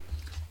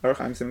Aruch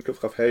Chaim Siman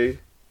Kuf Chaf Hey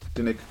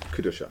Dinik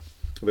Kedusha.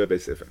 We're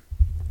Beis Sefer.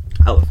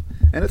 Aleph.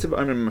 And it's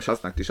about Mashas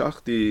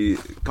Nakdishach. The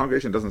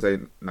congregation doesn't say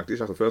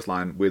Nakdishach the first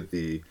line with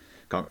the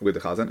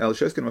Chazan. El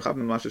Sheskin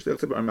Mechabim Mashash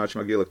Tzibur and Mach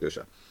Magil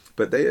Kedusha.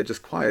 But they are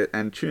just quiet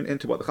and tune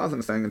into what the Chazan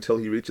is saying until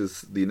he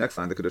reaches the next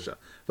line, the Kedusha.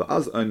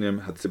 Va'az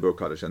Onim Had Tzibur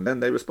Kaddish, and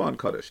then they respond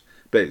Kaddish.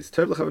 Beis.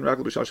 Tev Lechavin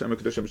Ragel B'Shasha Em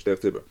Kedusha M'Shtech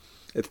Tzibur.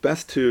 It's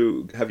best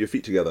to have your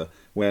feet together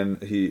when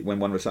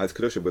one recites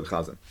Kedusha with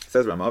Chazan.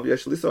 Says Ramav,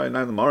 Yesh Liso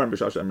Einayim L'Maram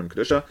B'Shasha Em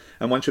Kedusha,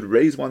 and one should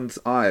raise one's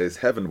eyes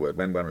heavenward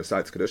when one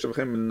recites Kedusha.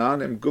 V'chem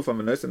Nanim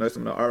Gufam V'Nosim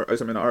Nosim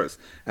Osam Min Haaretz,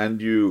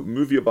 and you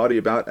move your body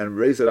about and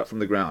raise it up from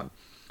the ground.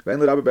 One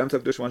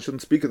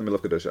shouldn't speak in the middle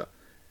of Kedusha.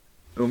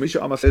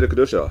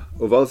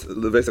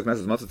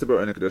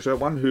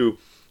 One who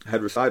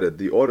had recited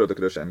the order of the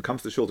Kedusha and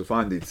comes to Shul to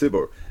find the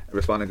Tzibur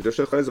responding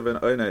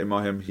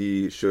Kedusha,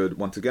 he should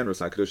once again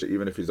recite Kedusha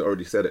even if he's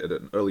already said it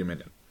at an early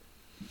minyan.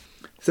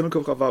 The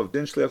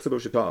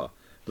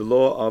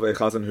law of a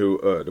Chazan who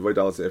erred.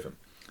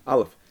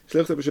 Aleph.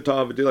 If a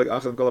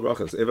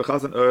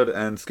Chazan erred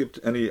and skipped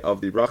any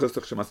of the brachas,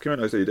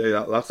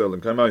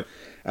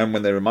 and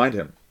when they remind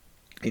him,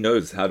 he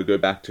knows how to go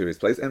back to his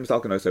place, and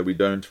so we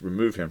don't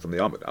remove him from the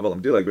Amud.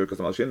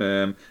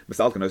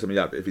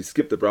 If he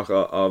skipped the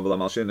bracha of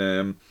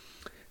Lamalshinim,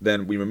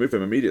 then we remove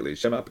him immediately,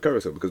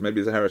 because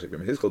maybe he's a heretic.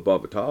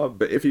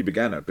 But if he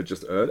began it, but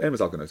just erred, we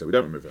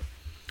don't remove him.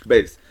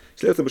 Base. A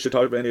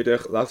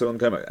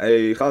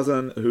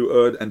Chazan who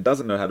erred and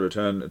doesn't know how to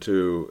return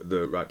to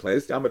the right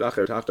place,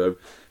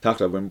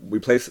 when we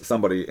place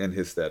somebody in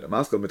his stead. And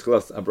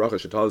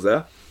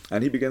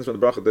he begins from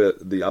the bracha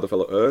the other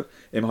fellow erred,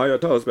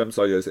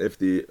 if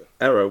the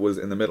error was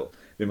in the middle.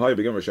 If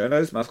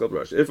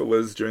it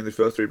was during the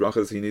first three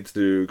brachas, he needs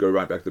to go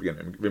right back to the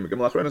beginning.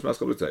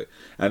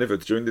 And if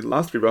it's during the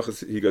last three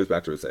brachas, he goes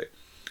back to Risei.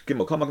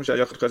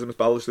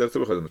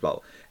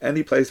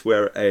 Any place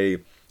where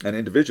an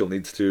individual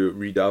needs to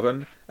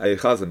redaven, a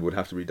chazan would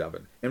have to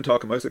redaven.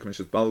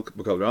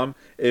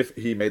 If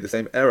he made the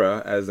same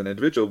error as an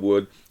individual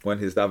would when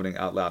he's davening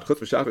out loud. Except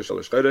for that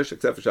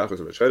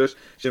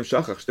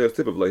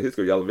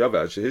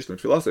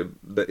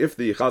if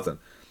the chazan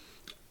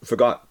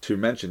forgot to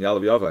mention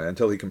Yalav Yava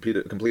until he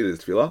completed his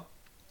tefillah,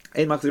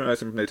 we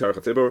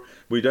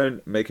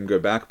don't make him go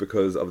back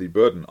because of the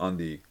burden on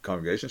the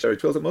congregation.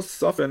 Because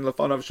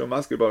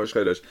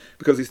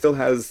he still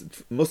has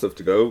Musaf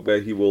to go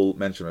where he will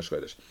mention Rosh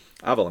Chodesh.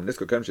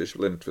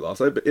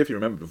 But if you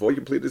remember before he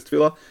completed his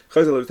tefillah,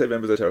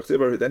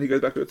 then he goes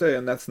back to it,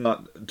 and that's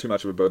not too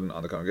much of a burden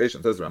on the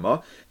congregation. Says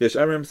Ramah,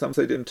 some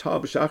say if he erred in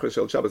Shachris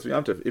of Shabbos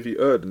Yom Tov,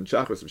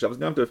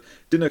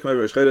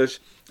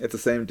 it's the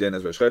same din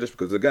as Rosh Chodesh,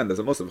 because again there's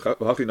a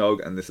Musaf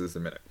and this is the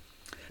minute.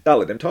 If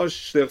the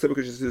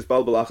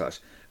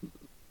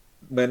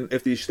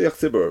Shliach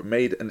Tzibur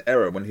made an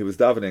error when he was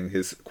davening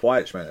his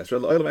quiet Shemana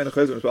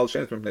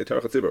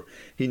Esrei,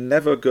 he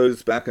never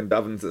goes back and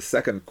davens a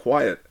second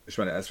quiet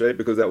Shemana Esrei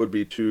because that would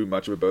be too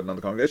much of a burden on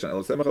the congregation.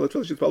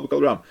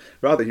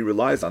 Rather, he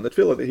relies on the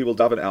tefillah that he will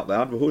daven out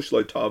loud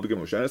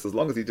as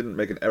long as he didn't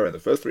make an error in the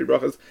first three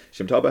brachas,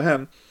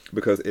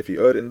 because if he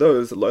erred in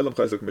those,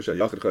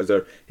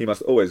 he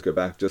must always go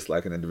back just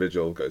like an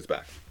individual goes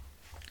back.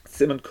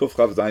 Siman Kuf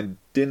Chav Zayin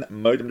Din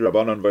Modim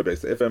Rabbanon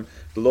V'Beis Efem,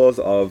 the laws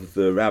of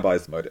the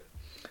rabbis' modim.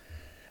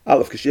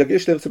 Aleph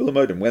Kishiyagish Tzibur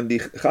Modim. When the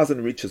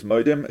Chazan reaches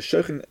Modim,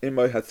 Shochin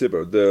Imoy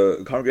Hatzibur,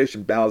 the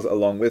congregation bows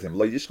along with him.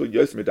 Lo Yishchu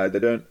Yosem Midai, they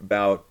don't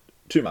bow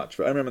too much.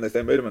 For when they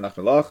say Modim and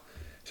Nachnelach,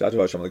 Shatu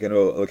Hashem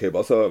Lekenu Lekei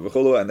Basa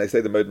V'Chulu, and they say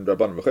the Modim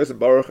Rabbanon V'Chosim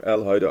Baruch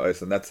El Hoida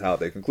Ois, and that's how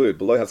they conclude.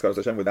 Below Haskaras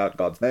Hashem without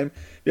God's name.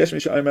 Yesh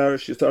Misha Omer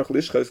Shizarach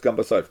Lishchos Gam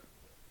Basof.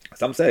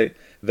 Some say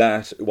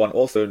that one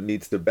also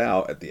needs to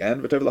bow at the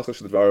end,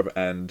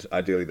 and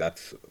ideally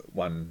that's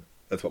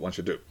what one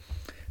should do.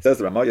 Says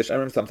the Ramah,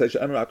 some say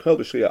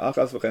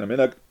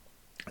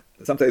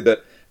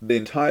that the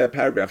entire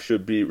paragraph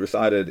should be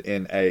recited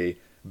in a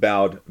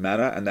bowed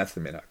manner, and that's the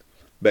minhag.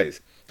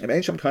 Base. If there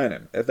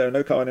are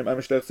no Kohanim,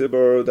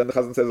 then the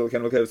Chazan says,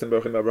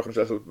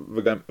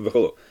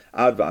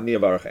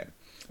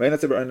 the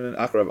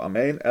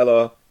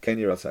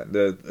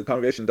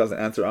congregation doesn't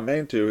answer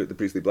Amen to the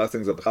priestly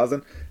blessings of the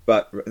Chazan,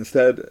 but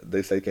instead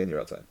they say Ken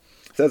Yiratzon.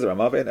 Says the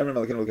Ramav,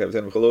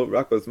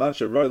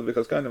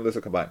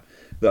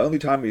 the only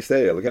time we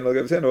say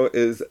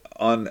is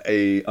on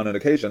an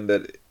occasion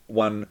that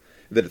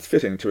it's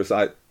fitting to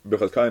recite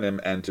Birchos Kohanim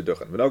and to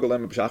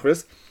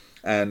Duchen.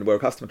 And we're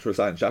accustomed to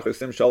recite in Shachris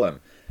Sim Shalom.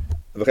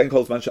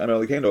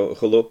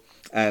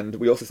 And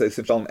we also say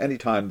Sim Shalom any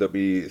time that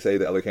we say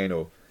the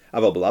Elokeinu.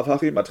 But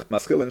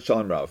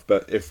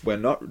if we're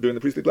not doing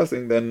the priestly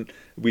blessing, then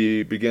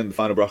we begin the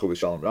final bracha with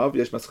Shalom Rav.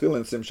 Yesh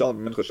maschilin Sim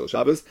Shalom Mincha Shel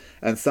Shabbos,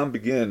 and some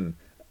begin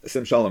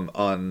Sim Shalom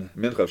on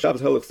Mincha of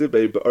Shabbos.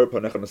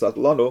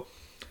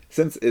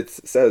 Since it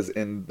says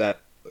in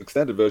that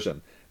extended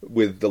version,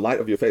 with the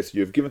light of your face,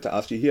 you have given to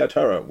us Yehiyah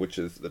Torah, which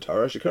is the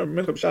Torah Shekar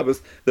Mincha of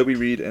Shabbos that we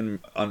read during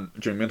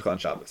Mincha on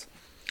Shabbos.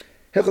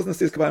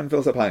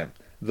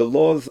 The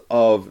laws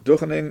of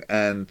Duchening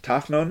and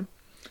Tafnon.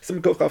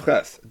 Sim Kuf Chav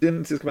Ches.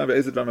 Din Tzis Kaman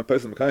Be'ezid Ram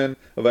HaPosim Kohen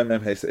Ovain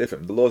Mem Heis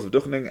Ifim. The laws of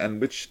Duchening and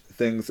which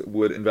things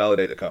would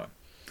invalidate a Kohen.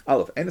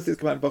 Aleph. Enes Tzis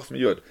Kaman Bochs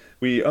Miyud.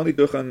 We only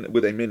Duchen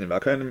with a minion.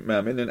 Kohenim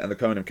minion and the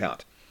Kohenim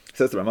count.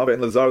 Says the Ramah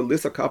in Lazar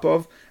Lisa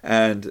Kapov,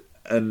 and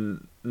a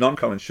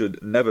non-Kohen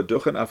should never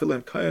Duchen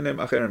Afilim Kohenim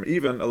Acherim,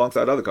 even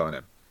alongside other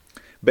Kohenim.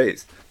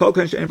 Base.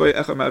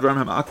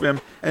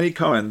 Any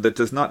Kohen that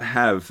does not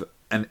have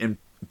an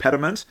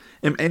impediment,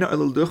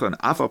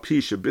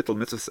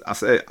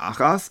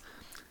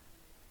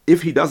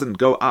 if he doesn't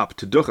go up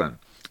to Duchen,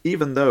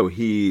 even though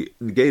he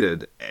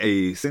negated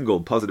a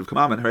single positive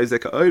commandment, it's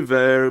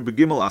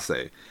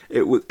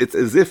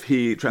as if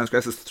he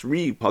transgresses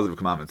 3 positive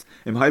commandments.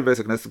 When,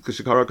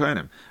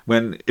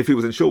 if he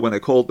was in shul when they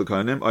called the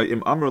Kohenim,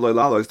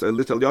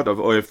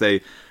 or if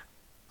they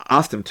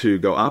asked him to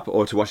go up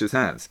or to wash his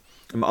hands.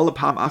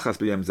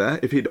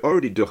 If he'd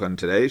already duchen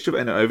today,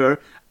 over,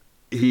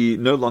 he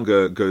no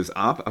longer goes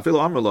up,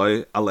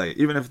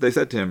 even if they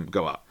said to him,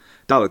 go up.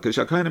 If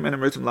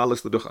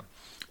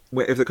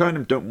the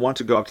Kohenim don't want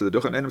to go up to the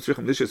Duchen,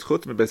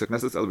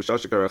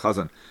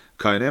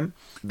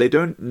 they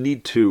don't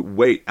need to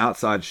wait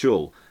outside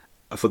shul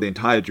for the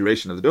entire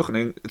duration of the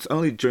Duchening. It's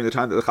only during the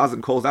time that the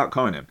Chazan calls out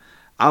Kohenim.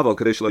 But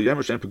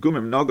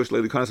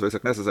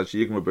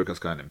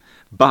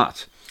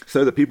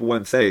so that people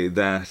won't say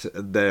that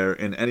they're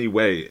in any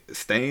way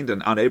stained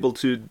and unable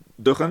to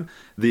duchen,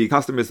 the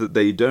custom is that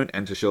they don't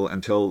enter shul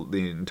until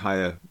the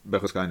entire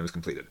Bechus Kohenim is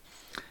completed.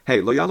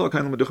 Hey, lo yalo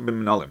kohenim duchen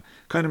b'minalim.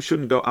 Kohenim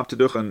shouldn't go up to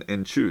duchen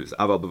in shoes.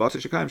 Aval b'vata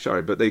shekayim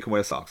shari, but they can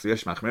wear socks.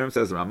 Yesh machmirim,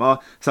 says the Ramah.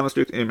 Some are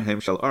strict im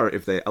heim shal ar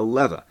if they are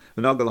leather.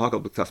 V'nagel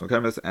hakol b'ktas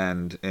makomis,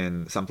 and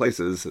in some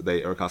places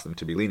they are accustomed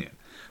to be lenient.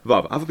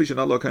 Vav aval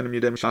pishanal lo kohenim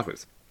yidem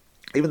shachris.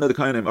 Even though the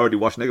Kohenim already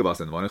washed negavas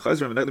in the morning,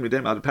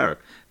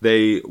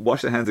 they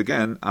wash their hands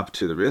again up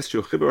to the wrist,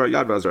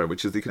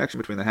 which is the connection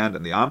between the hand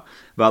and the arm,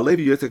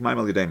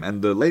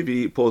 and the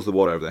Levi pours the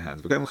water over their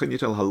hands. And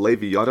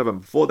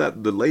before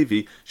that, the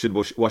Levi should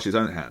wash his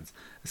own hands.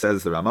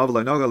 Says the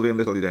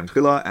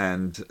Ramav,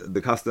 and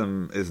the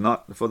custom is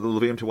not for the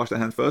Levim to wash their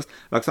hands first,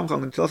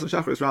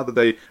 rather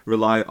they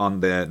rely on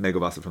their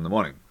negavas from the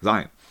morning.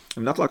 Zion.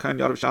 If the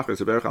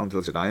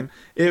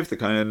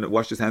Kohen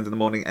washed his hands in the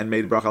morning and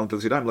made bracha until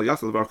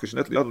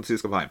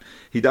Shadayim,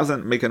 he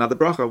doesn't make another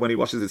bracha when he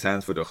washes his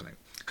hands for duchening.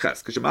 When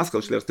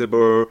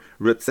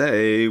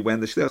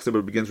the Shliach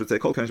Tzibur begins to say,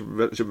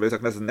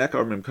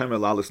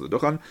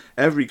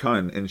 every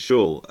Kohen in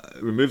shul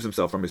removes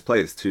himself from his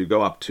place to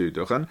go up to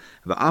duchen,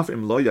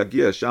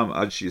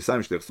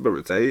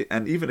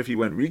 and even if he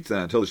won't reach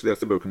there until the Shliach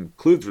Tzibur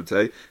concludes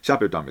Ritzei,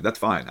 that's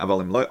fine.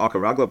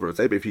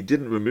 But if he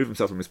didn't remove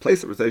himself from his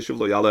place at Ritzei,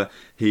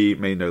 he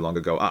may no longer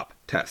go up.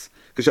 Tess.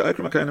 When the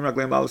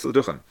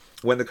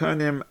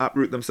Kohanim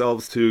uproot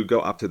themselves to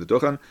go up to the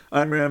Duchen,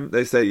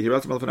 they say,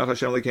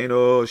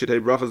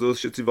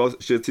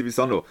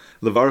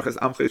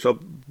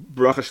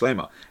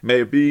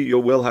 may it be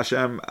your will,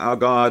 Hashem, our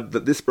God,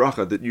 that this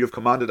bracha that you have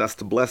commanded us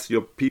to bless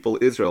your people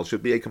Israel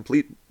should be a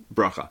complete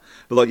bracha.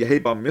 And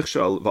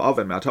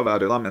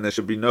there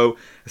should be no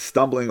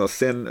stumbling or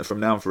sin from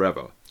now and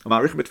forever. And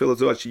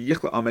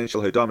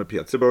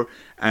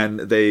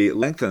they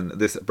lengthen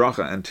this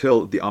bracha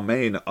until the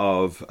amen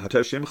of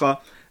Hatov Shimcha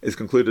is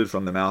concluded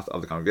from the mouth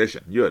of the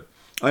congregation. Yud.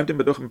 They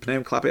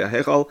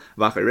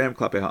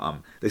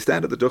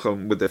stand at the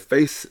duchen with their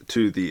face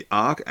to the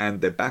ark and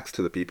their backs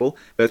to the people,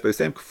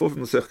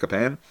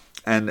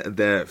 and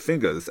their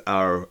fingers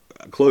are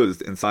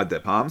closed inside their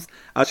palms,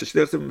 until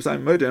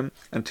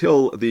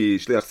the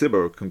Shliach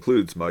Tzibur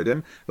concludes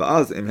Moedim,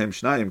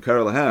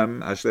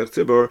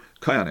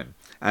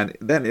 and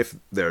then if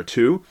there are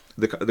 2,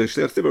 the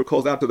Shliach Tzibur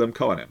calls out to them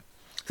Kohanim.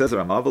 Says the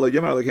Ramah, and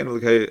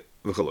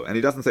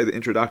he doesn't say the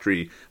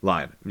introductory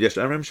line.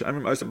 Some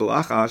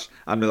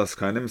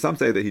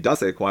say that he does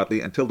say it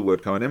quietly until the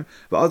word Kohanim,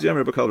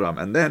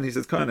 and then he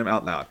says Kohanim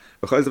out loud.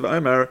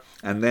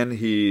 And then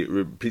he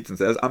repeats and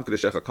says,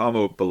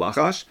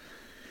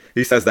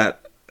 he says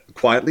that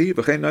quietly, and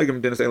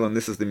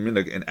this is the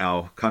minhag in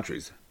our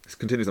countries. It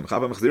continues, and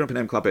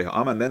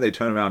then they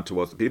turn around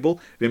towards the people.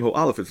 If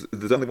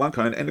there's only one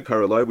Kohen,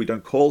 we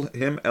don't call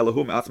him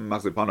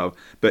Elahum,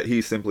 but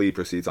he simply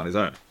proceeds on his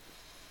own.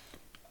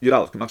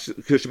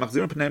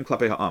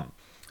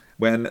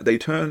 When they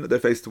turn their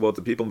face towards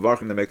the people,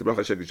 they make the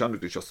bracha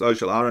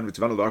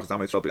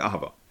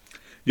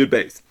Yud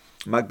Beis.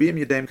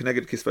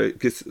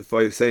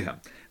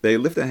 They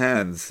lift their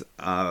hands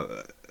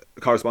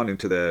corresponding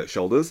to their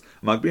shoulders,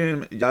 and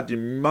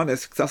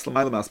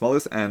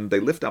they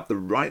lift up the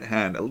right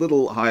hand a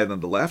little higher than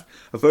the left,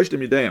 and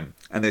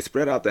they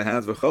spread out their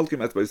hands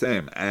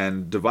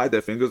and divide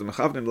their fingers, and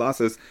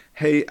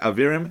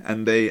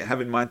they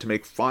have in mind to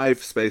make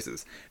 5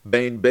 spaces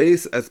between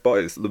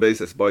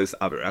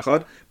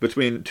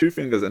 2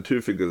 fingers and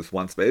 2 fingers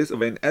 1 space,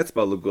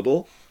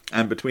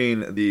 and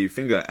between the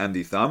finger and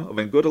the thumb,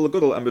 and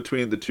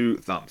between the 2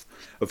 thumbs,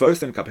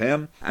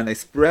 and they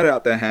spread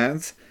out their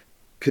hands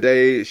so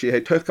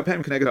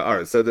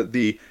that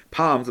the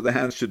palms of the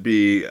hands should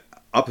be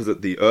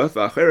opposite the earth,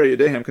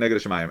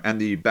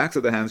 and the backs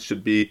of the hands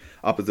should be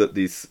opposite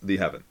the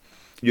heaven.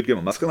 You'd give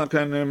them the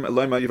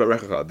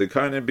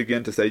Kohanim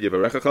begin to say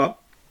Yivarechacha.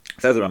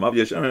 Says the Ramav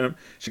Yeshem,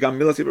 Shigam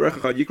Milas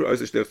Yivarechacha Yikra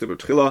Ois Shtech Tzibur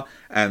Tchila,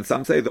 and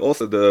some say that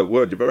also the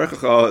word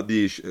Yivarechacha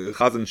the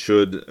Chazan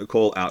should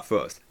call out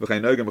first. And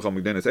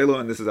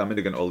this is our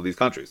minig in all of these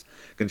countries.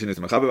 Continues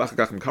and afterwards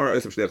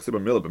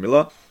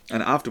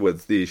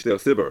the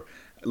Shtech Tzibur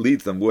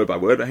leads them word by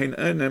word, and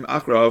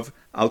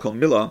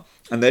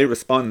they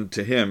respond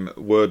to him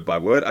word by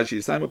word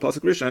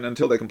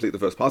until they complete the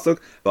first pasuk.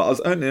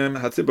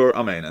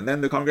 And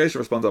then the congregation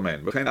responds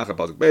amen.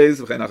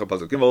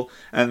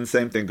 And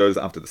same thing goes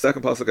after the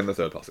second pasuk and the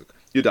third pasuk.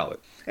 Yudalit.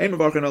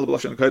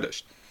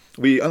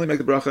 We only make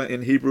the bracha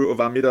in Hebrew of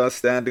Amidah,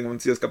 standing on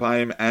Tzias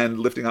Kapayim and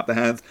lifting up the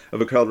hands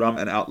of a curled ram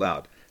and out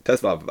loud.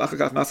 Tesvav.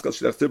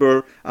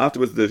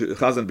 Afterwards, the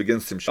Chazan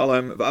begins Sim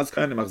Shalom, and then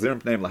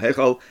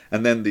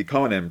the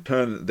Kohanim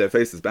turn their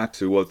faces back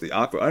towards the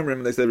Ark.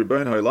 And they say,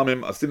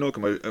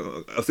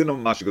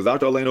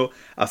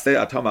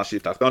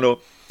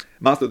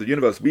 Master of the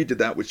universe, we did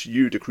that which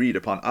you decreed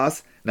upon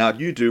us. Now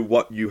you do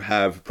what you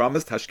have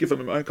promised. Look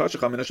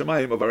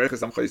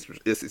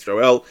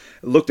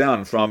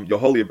down from your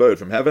holy abode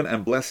from heaven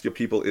and bless your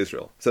people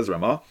Israel. Says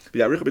Ramah,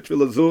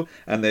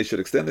 and they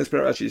should extend this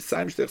prayer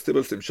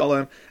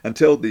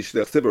until the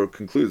Shtech Tzibur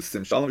concludes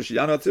Sim Shalom, so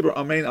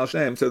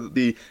that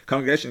the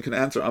congregation can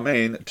answer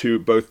Amen to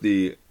both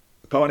the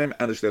Kohanim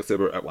and the Shtech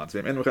Tzibur at once.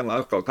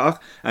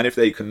 And if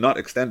they cannot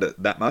extend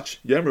it that much,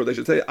 they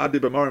should say Adi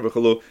b'marim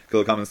v'chulu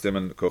kilakaman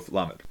stimen kuf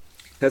lamed.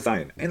 The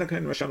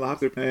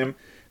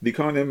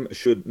Kohanim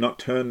should not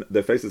turn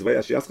their faces away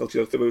until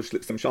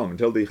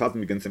the Chazan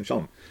begins Sim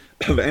Shalom.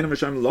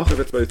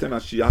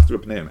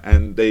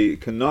 And they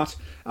cannot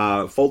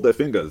fold their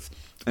fingers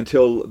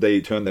until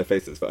they turn their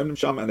faces. And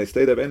they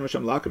stay there,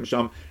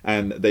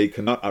 and they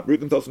cannot uproot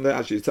themselves from there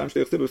until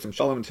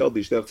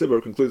the Shtech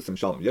Tzibur concludes Sim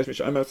Shalom.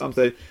 Some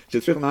say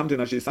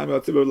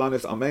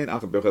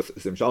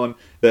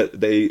that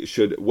they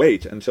should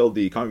wait until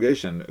the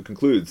congregation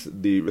concludes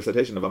the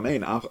recitation of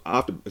Amen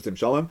after Sim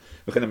Shalom,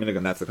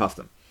 and that's the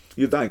custom.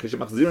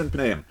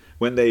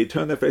 When they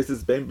turn their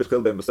faces,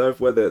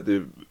 whether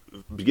the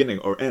beginning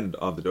or end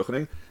of the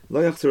duchening,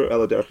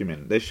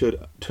 they should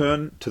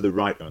turn to the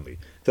right only.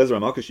 Says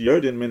Ramakish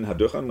Yerdin min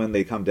haduchan, when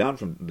they come down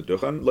from the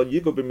duchan,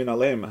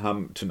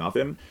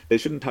 they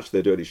shouldn't touch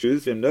their dirty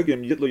shoes. And if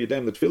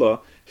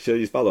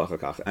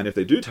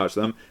they do touch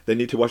them, they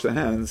need to wash their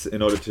hands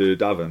in order to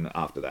daven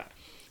after that.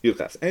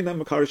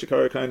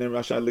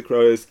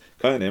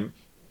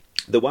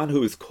 The one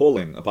who is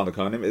calling upon the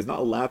Kohanim is not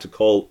allowed to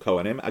call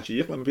Kohanim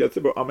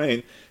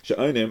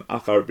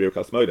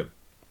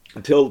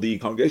until the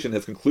congregation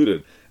has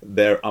concluded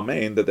their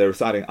Amen that they're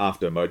reciting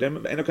after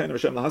Modim. And the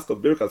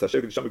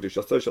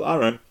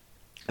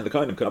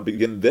Kohanim cannot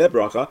begin their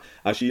bracha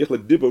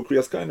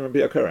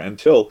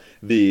until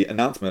the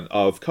announcement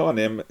of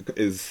Kohanim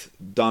is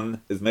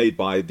made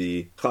by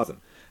the Chazan.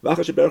 And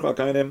after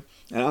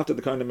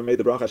the Kohanim have made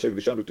the bracha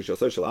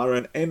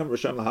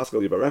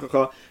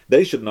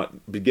they should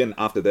not begin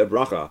after their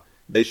bracha.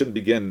 They shouldn't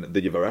begin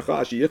the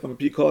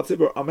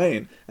Yivarecha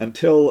Amen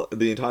until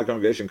the entire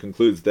congregation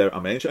concludes their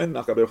Amen,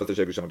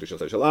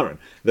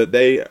 that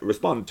they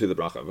respond to the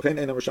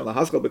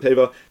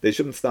bracha. They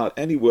shouldn't start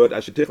any word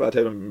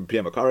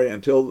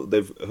until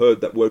they've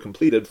heard that word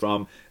completed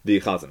from the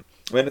Chazan.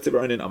 When it's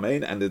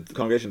Amen and the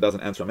congregation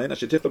doesn't answer Amen,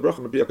 until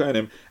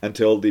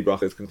the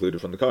bracha is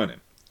concluded from the Kohanim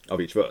of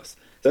each verse.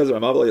 And the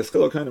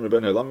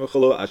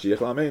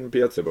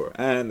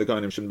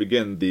Kohanim shouldn't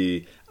begin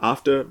the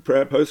after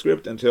prayer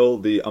postscript until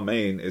the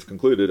Amen is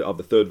concluded of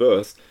the third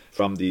verse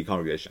from the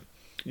congregation.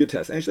 The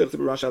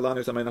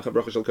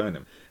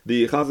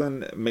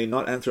Chazan may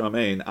not answer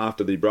Amen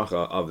after the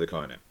bracha of the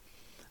Kohanim.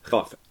 If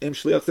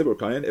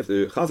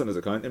the Chazan is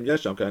a Kohen, if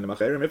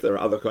there are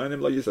other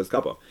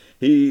Kohanim,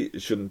 he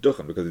shouldn't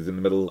duchen because he's in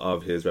the middle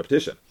of his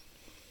repetition.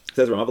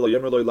 Says and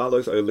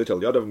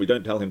we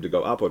don't tell him to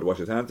go up or to wash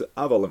his hands.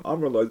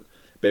 But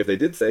if they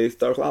did say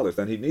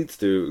then he needs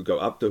to go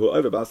up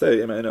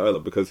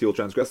to because he'll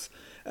transgress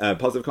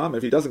positive command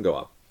if he doesn't go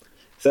up.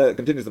 So it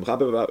continues, and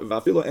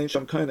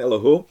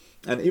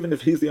even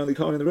if he's the only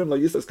Kohen in the room,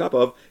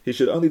 he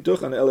should only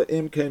duchen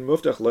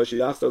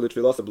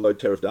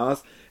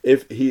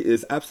if he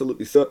is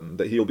absolutely certain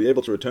that he will be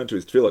able to return to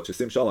his tefillah, to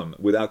Sim Shalom,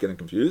 without getting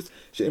confused.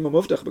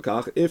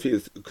 If he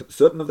is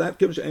certain of that,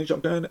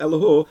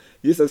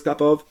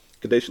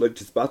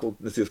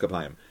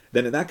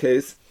 then in that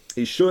case,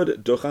 he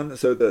should duchen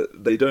so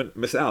that they don't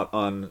miss out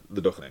on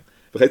the duchening.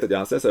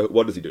 So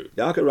what does he do?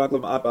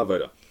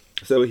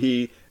 So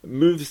he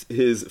moves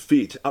his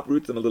feet,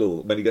 uproots them a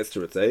little when he gets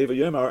to Ritzei,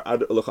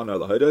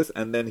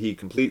 and then he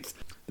completes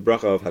the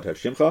bracha of Hatav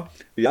Shimcha,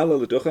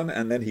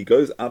 and then he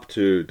goes up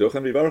to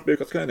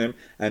Duchen,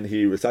 and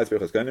he recites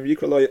Birchas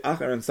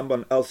Kohanim, and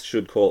someone else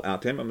should call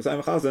out to him, and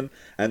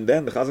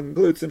then the Chazan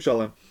concludes Sim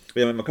Shalom.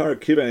 And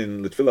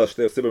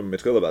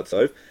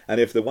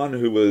if the one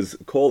who was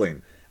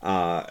calling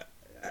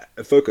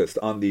focused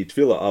on the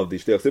tefillah of the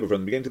Shliach Tzibur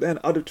from the beginning to the end,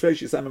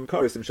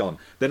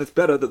 then it's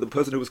better that the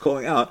person who was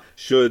calling out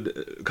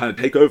should kind of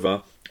take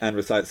over and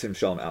recite Sim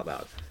Shalom out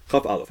loud.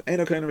 Chaf Aleph.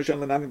 The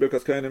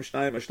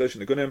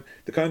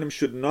Kohanim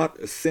should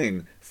not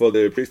sing for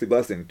the priestly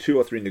blessing 2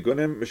 or 3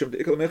 nigunim,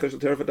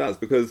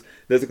 because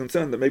there's a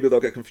concern that maybe they'll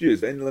get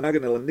confused.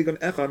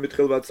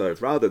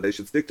 Rather, they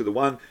should stick to the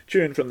one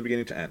tune from the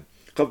beginning to end.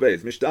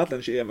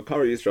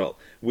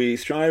 We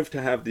strive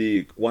to have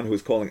the one who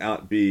is calling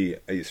out be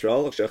a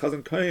Yisrael.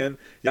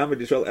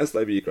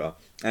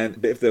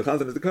 And if the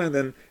Chazan is the Kohen,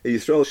 then a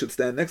Yisrael should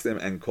stand next to him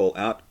and call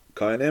out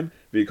Kohanim,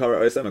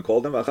 and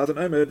call them, and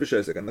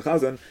the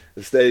Chazan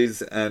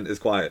stays and is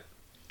quiet.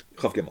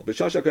 When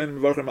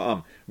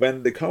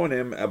the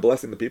Kohanim are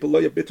blessing the people,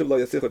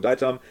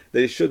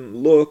 they shouldn't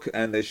look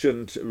and they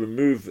shouldn't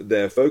remove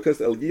their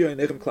focus.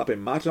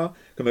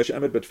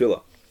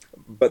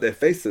 But their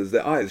faces,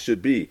 their eyes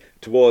should be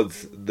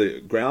towards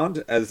the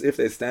ground as if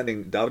they're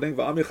standing davening,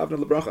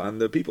 and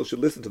the people should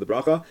listen to the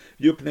bracha,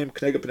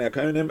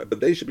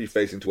 but they should be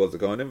facing towards the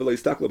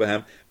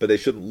Kohanim, but they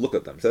shouldn't look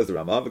at them. Says the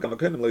Rama, also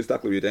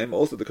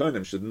the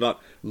Kohanim should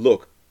not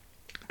look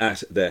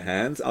at their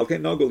hands.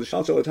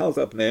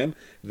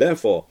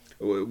 Therefore,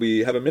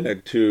 we have a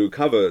minhag to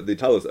cover the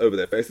talis over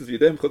their faces,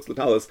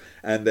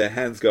 and their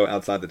hands go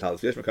outside the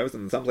talis. And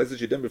in some places,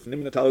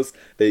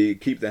 they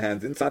keep their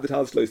hands inside the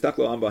talis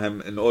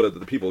in order that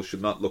the people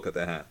should not look at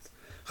their hands.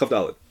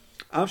 People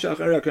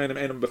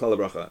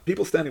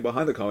standing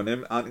behind the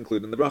Kohanim aren't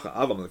included in the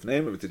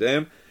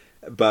bracha.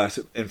 But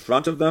in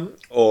front of them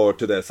or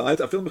to their sides,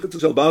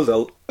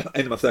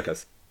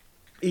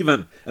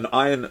 even an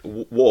iron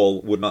wall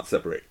would not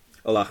separate.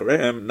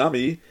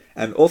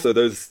 And also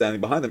those standing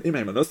behind them,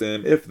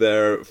 if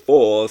they're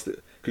forced,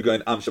 could go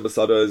in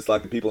amshabasadas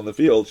like the people in the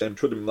field,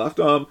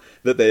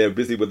 that they are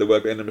busy with the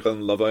work and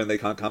they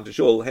can't come to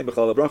shul,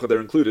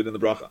 they're included in the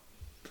bracha.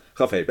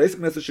 Basic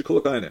message,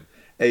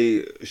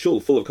 a shul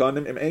full of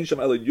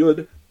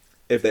kohanim,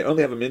 if they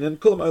only have a minyan,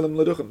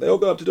 they all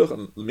go up to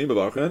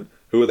duchen.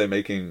 Who are they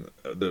making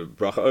the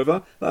bracha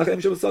over?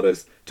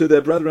 To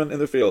their brethren in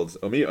the fields.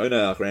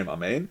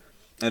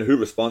 And who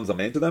responds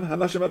amen to them?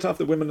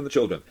 The women and the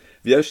children.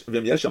 If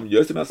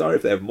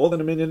they have more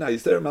than a minyan,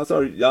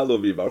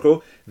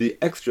 the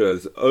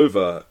extras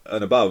over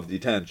and above the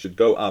 10 should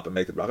go up and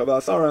make the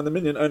bracha. And the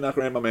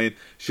minyan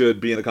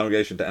should be in the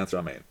congregation to answer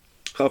amen.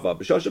 At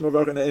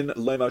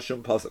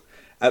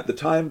the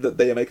time that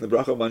they are making the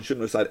bracha, one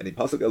shouldn't recite any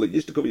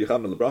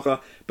pasuk,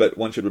 but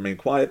one should remain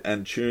quiet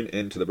and tune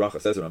into the bracha.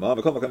 Says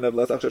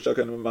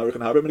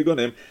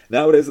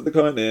nowadays that the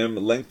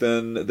Kohanim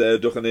lengthen their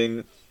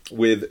duchening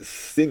with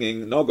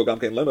singing, as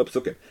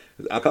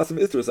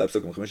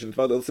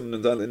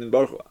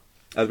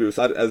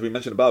we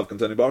mentioned above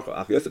concerning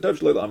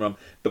Baruch,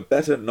 but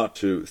better not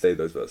to say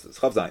those verses.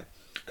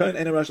 A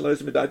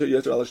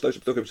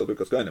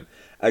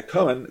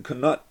Kohen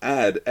cannot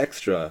add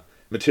extra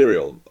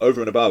material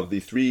over and above the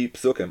 3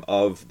 psukim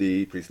of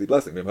the priestly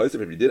blessing.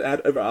 If he did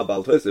add over al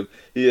Baal Tosef,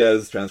 he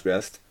has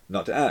transgressed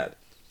not to add.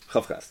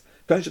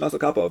 A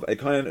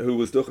Kohen who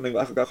was duchening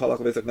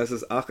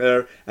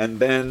and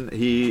then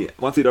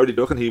once he'd already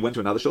duchen, he went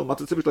to another shul,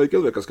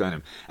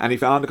 and he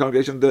found a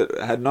congregation that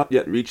had not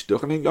yet reached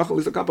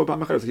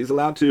duchening. He's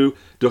allowed to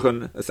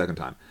duchen a second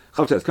time.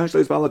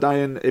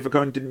 If a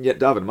Kohen didn't yet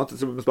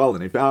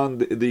daven, he found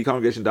the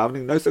congregation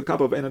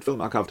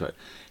davening,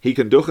 he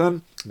can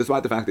duchen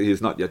despite the fact that he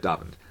has not yet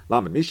davened.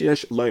 One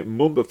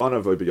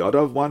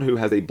who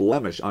has a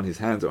blemish on his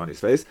hands or on his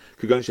face,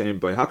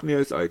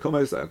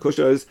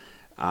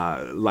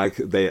 like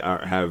they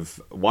have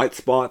white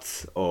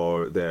spots,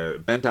 or they're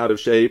bent out of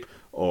shape,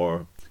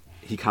 or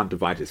he can't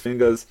divide his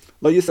fingers.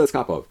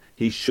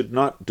 He should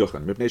not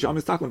duchen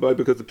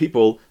because the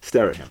people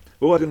stare at him.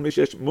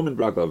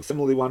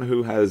 Similarly, one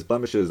who has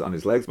blemishes on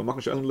his legs, in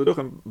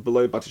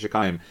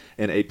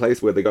a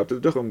place where they go up to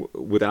the duchen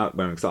without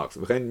wearing socks.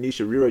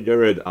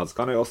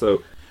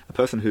 Also, a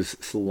person whose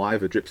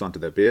saliva drips onto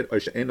their beard,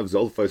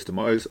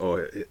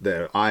 or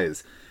their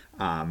eyes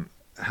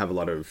have a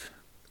lot of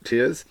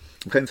tears.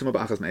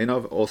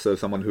 Also,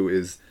 someone who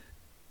is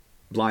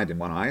blind in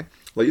one eye,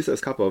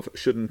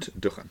 shouldn't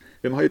duchen.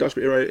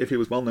 If he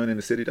was well known in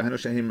the city,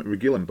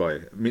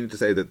 meaning to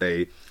say that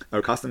they are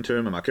accustomed to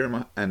him,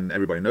 and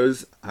everybody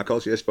knows,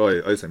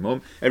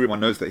 everyone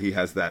knows that he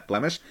has that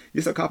blemish.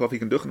 He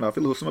can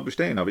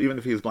duchen even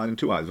if he is blind in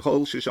 2 eyes.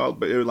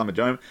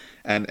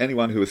 And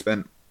anyone who has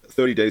spent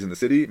 30 days in the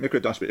city,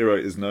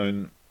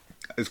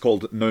 is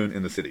called known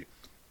in the city.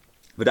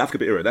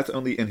 That's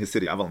only in his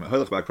city.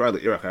 But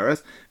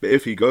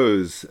if he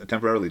goes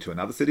temporarily to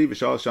another city, and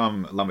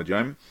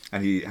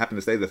he happened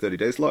to stay there 30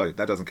 days,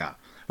 that doesn't count.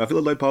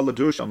 Even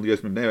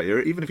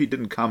if he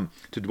didn't come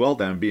to dwell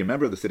there and be a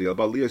member of the city,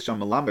 but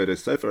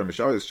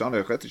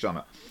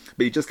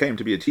he just came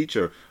to be a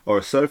teacher or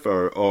a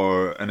surfer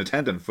or an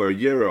attendant for a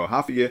year or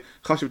half a year,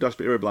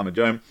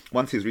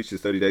 once he's reached his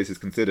 30 days, he's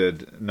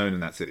considered known in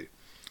that city.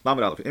 If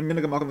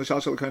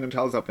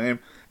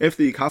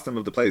the custom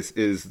of the place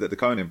is that the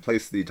Kohanim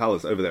place the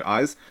talis over their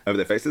eyes, over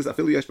their faces,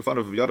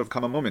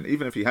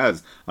 even if he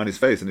has on his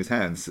face and his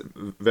hands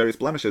various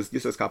blemishes,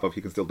 Yisas Kapov,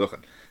 he can still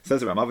duchen.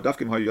 Says the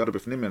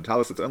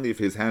Ramav, it's only if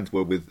his hands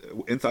were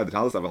inside the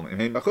talis,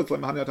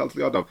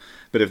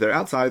 but if they're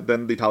outside,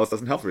 then the talis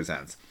doesn't help for his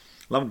hands.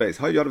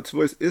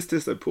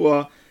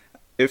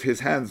 If his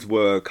hands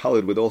were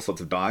colored with all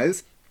sorts of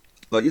dyes,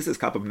 he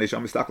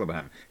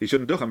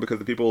shouldn't do them because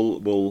the people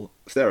will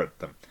stare at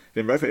them.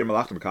 If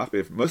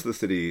most of the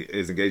city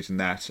is engaged in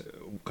that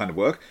kind of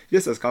work,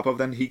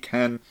 then he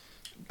can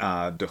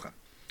do them.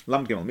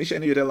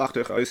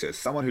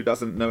 Someone who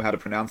doesn't know how to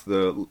pronounce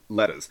the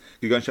letters,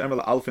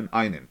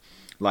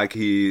 like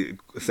he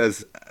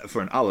says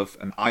for an aleph,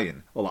 an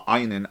ayin, or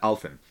ayin in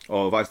alfin,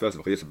 or vice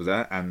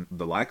versa, and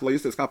the like,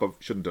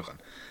 shouldn't do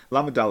it.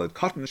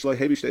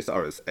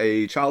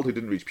 A child who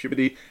didn't reach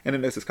puberty,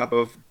 cannot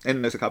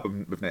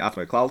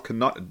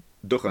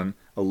duchen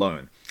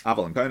alone.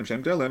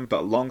 But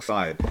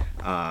alongside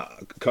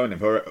kohanim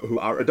who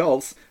are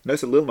adults,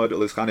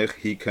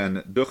 he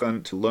can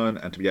duchen to learn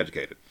and to be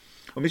educated.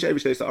 One who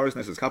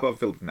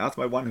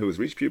has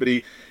reached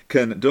puberty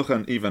can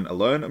duchen even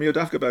alone, and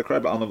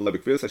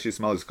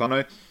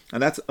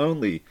that's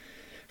only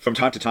from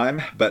time to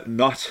time, but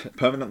not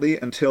permanently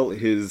until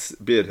his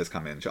beard has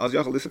come in. Which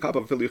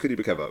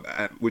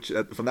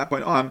from that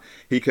point on,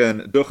 he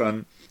can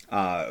duchen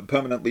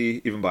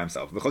permanently even by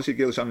himself.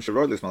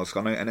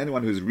 And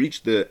anyone who's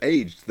reached the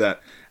age that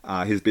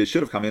his beard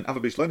should have come in,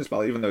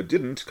 even though it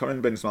didn't,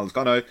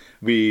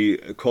 we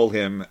call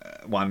him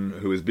one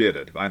who is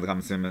bearded.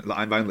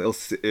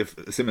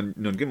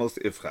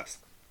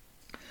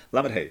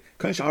 Lamed Hey,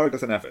 a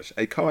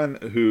Kohen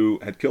who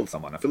had killed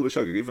someone,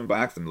 even by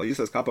accident,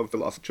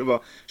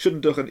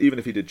 shouldn't duchen even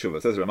if he did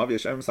tshuva. Says Ramav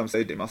Yeshem, some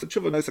say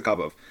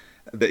that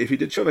if he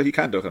did tshuva, he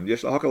can duchen.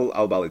 Yesh lahakal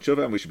al bali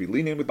tshuva, and we should be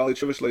lenient with bali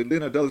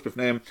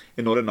tshuva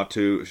in order not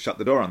to shut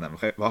the door on them.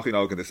 And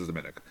this is the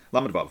minhag.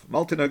 Lamed Vav,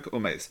 maltinag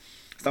umeis.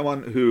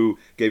 Someone who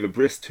gave a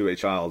bris to a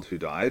child who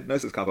died,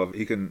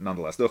 he can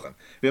nonetheless duchen.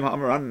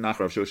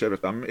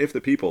 If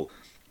the people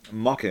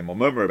mock him or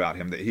murmur about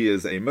him that he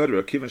is a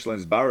murderer,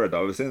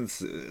 since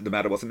the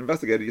matter wasn't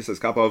investigated,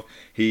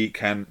 he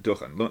can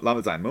duchen.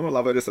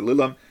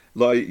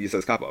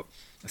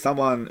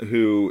 Someone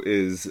who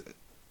is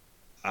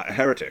a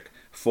heretic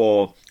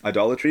for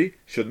idolatry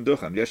shouldn't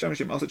duchen.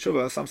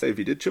 Some say if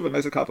he did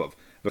tshuva,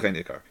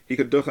 he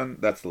could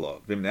duchen, that's the law.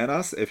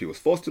 If he was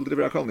forced to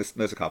deliver alcohol,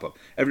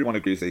 everyone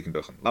agrees that he can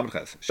duchen.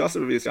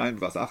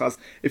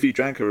 If he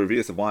drank a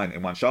revius of wine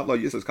in one shot,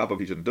 he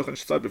shouldn't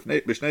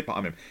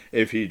duchen.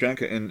 If he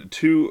drank it in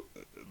two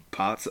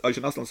parts, or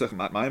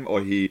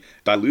he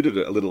diluted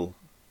it a little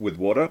with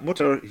water,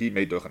 mutter, he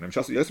may duchen.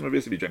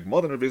 If he drank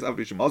more than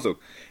revius,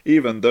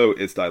 even though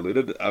it's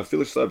diluted,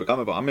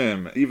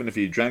 even if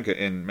he drank it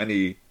in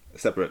many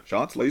separate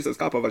shots, he shouldn't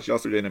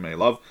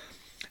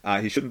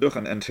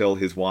duchen until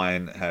his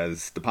wine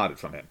has departed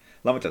from him.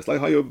 If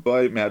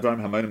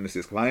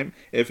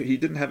he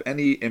didn't have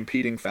any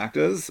impeding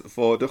factors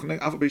for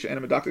duchening,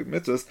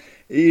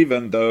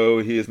 even though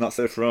he is not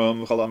safe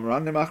from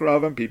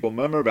people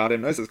murmur about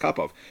him,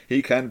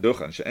 he can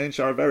duchen.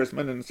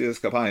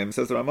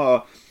 Says the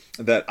Ramah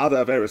that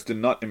other averos do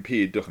not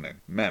impede duchening.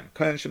 Mem.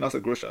 Kohen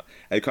shenasa grusha.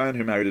 A kohen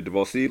who married a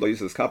divorcee, lo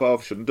yisas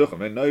kapov, shouldn't duchen.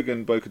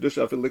 Nogan bo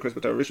kedusha fil likros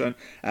b'torah,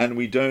 and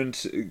we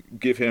don't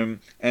give him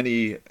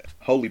any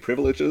holy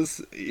privileges,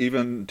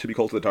 even to be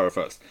called to the Torah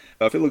first.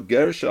 And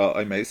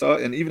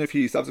even if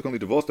he subsequently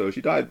divorced her,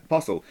 she died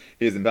apostle,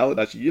 he is invalid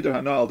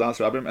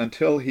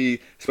until he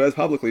swears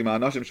publicly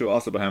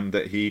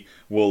that he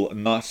will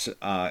not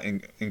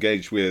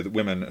engage with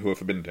women who are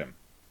forbidden to him.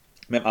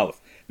 Mem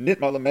Aleph.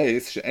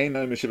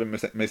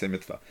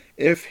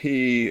 If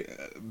he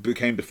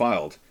became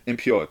defiled,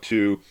 impure,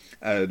 to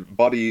a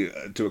body,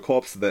 to a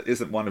corpse that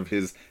isn't one of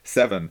his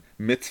 7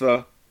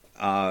 mitzvah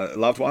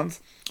loved ones,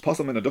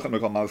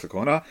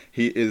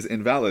 he is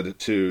invalid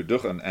to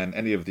duchen and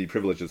any of the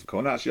privileges of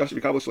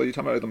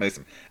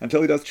kohana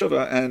until he does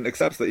tshuva and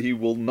accepts that he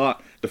will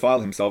not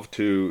defile himself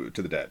to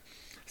the dead.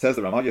 Says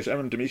the Ramah,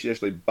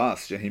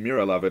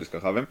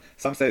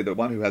 some say that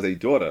one who has a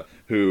daughter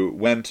who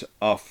went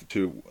off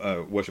to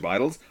worship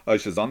idols,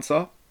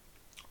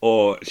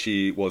 or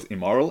she was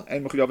immoral,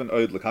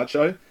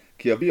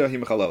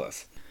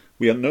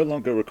 we are no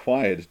longer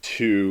required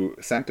to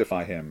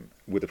sanctify him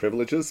with the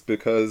privileges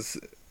because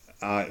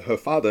her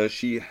father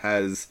she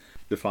has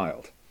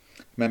defiled.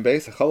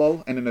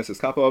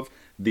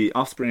 The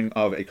offspring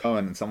of a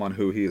Kohen and someone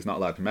who he is not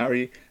allowed to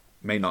marry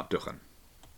may not duchen.